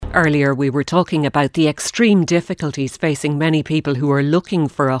Earlier we were talking about the extreme difficulties facing many people who are looking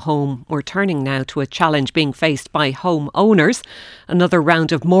for a home. We're turning now to a challenge being faced by home owners. Another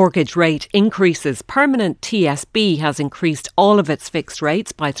round of mortgage rate increases. Permanent TSB has increased all of its fixed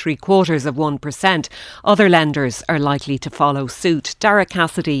rates by 0.75%. Other lenders are likely to follow suit. Dara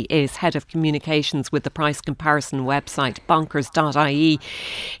Cassidy is Head of Communications with the price comparison website bonkers.ie.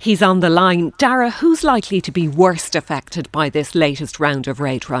 He's on the line. Dara, who's likely to be worst affected by this latest round of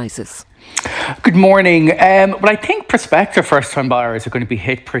rate rises? Good morning. Well, I think prospective first-time buyers are going to be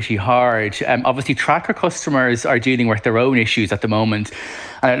hit pretty hard. Obviously, tracker customers are dealing with their own issues at the moment.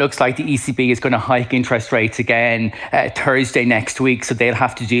 And it looks like the ECB is going to hike interest rates again Thursday next week, so they'll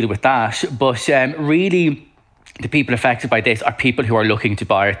have to deal with that. But really, the people affected by this are people who are looking to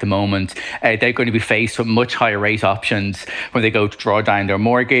buy at the moment. They're going to be faced with much higher rate options when they go to draw down their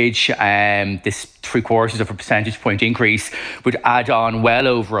mortgage. This 0.75% point increase would add on well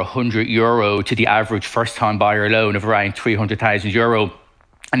over €100 to the average first-time buyer loan of around €300,000.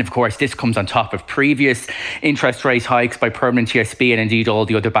 And of course, this comes on top of previous interest rate hikes by Permanent TSB and indeed all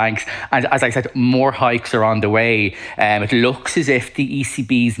the other banks. And as I said, more hikes are on the way. It looks as if the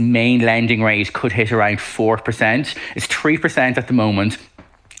ECB's main lending rate could hit around 4%. It's 3% at the moment.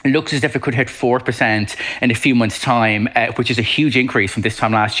 It looks as if it could hit 4% in a few months' time, which is a huge increase from this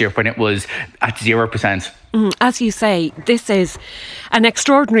time last year when it was at 0%. As you say, this is an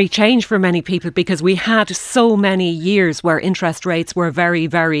extraordinary change for many people because we had so many years where interest rates were very,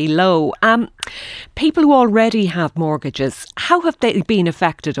 very low. People who already have mortgages, how have they been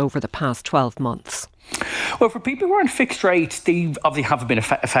affected over the past 12 months? Well, for people who are on fixed rates, they obviously haven't been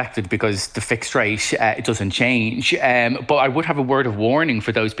affected because the fixed rate it doesn't change. But I would have a word of warning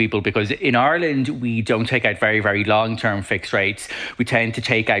for those people because in Ireland, we don't take out very, very long-term fixed rates. We tend to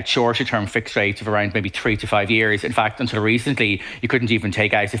take out shorter-term fixed rates of around maybe 3 to 5 years. In fact, until recently, you couldn't even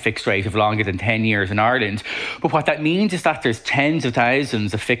take out a fixed rate of longer than 10 years in Ireland. But what that means is that there's tens of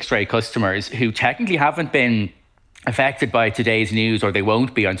thousands of fixed-rate customers who technically haven't been affected by today's news, or they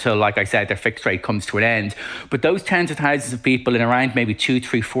won't be until, like I said, their fixed rate comes to an end. But those tens of thousands of people in around maybe 2,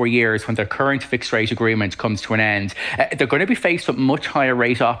 3, 4 years when their current fixed rate agreement comes to an end, they're going to be faced with much higher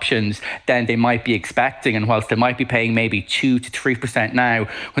rate options than they might be expecting. And whilst they might be paying maybe 2 to 3% now,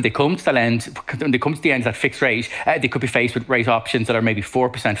 when they come to the end of that fixed rate, they could be faced with rate options that are maybe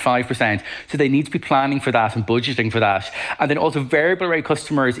 4%, 5%. So they need to be planning for that and budgeting for that. And then also variable rate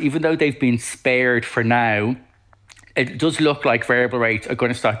customers, even though they've been spared for now, it does look like variable rates are going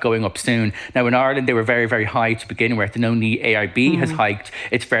to start going up soon. Now, in Ireland, they were very, very high to begin with, and only AIB has hiked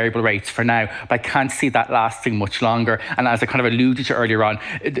its variable rates for now. But I can't see that lasting much longer. And as I kind of alluded to earlier on,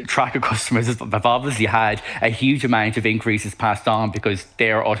 the tracker customers have obviously had a huge amount of increases passed on because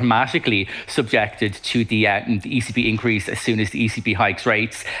they are automatically subjected to the ECB increase as soon as the ECB hikes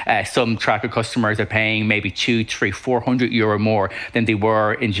rates. Some tracker customers are paying maybe 200, 300, 400 euro more than they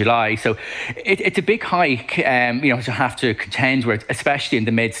were in July. So it's a big hike, to have to contend with, especially in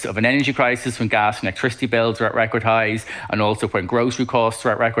the midst of an energy crisis when gas and electricity bills are at record highs and also when grocery costs are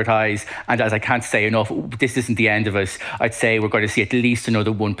at record highs. And as I can't say enough, this isn't the end of it. I'd say we're going to see at least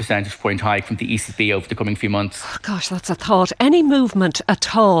another 1% point hike from the ECB over the coming few months. Oh, gosh, that's a thought. Any movement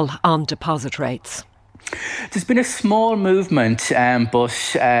at all on deposit rates? There's been a small movement,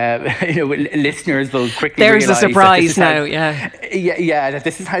 but listeners will quickly realise there's a surprise now, that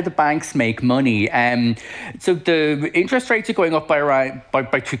this is how the banks make money. So the interest rates are going up by around by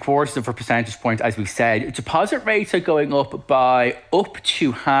 0.75% point, as we said. Deposit rates are going up by up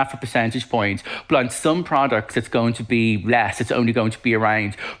to 0.5% point, but on some products it's going to be less. It's only going to be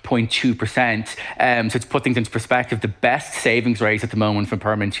around 0.2%. So to put things into perspective, the best savings rate at the moment from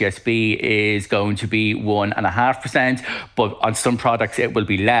Permanent TSB is going to be 1.5%, but on some products it will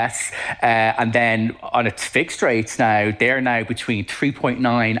be less. And then on its fixed rates now, they're now between 3.9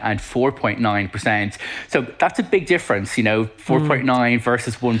 and 4.9%. So that's a big difference, 4.9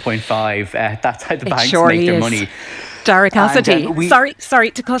 versus 1.5. That's how the banks make their money. Dara Cassidy,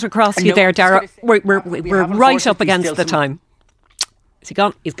 sorry to cut across you there, Dara. We're right up against the time. Is he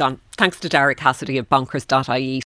gone? He's gone. Thanks to Dara Cassidy of bonkers.ie.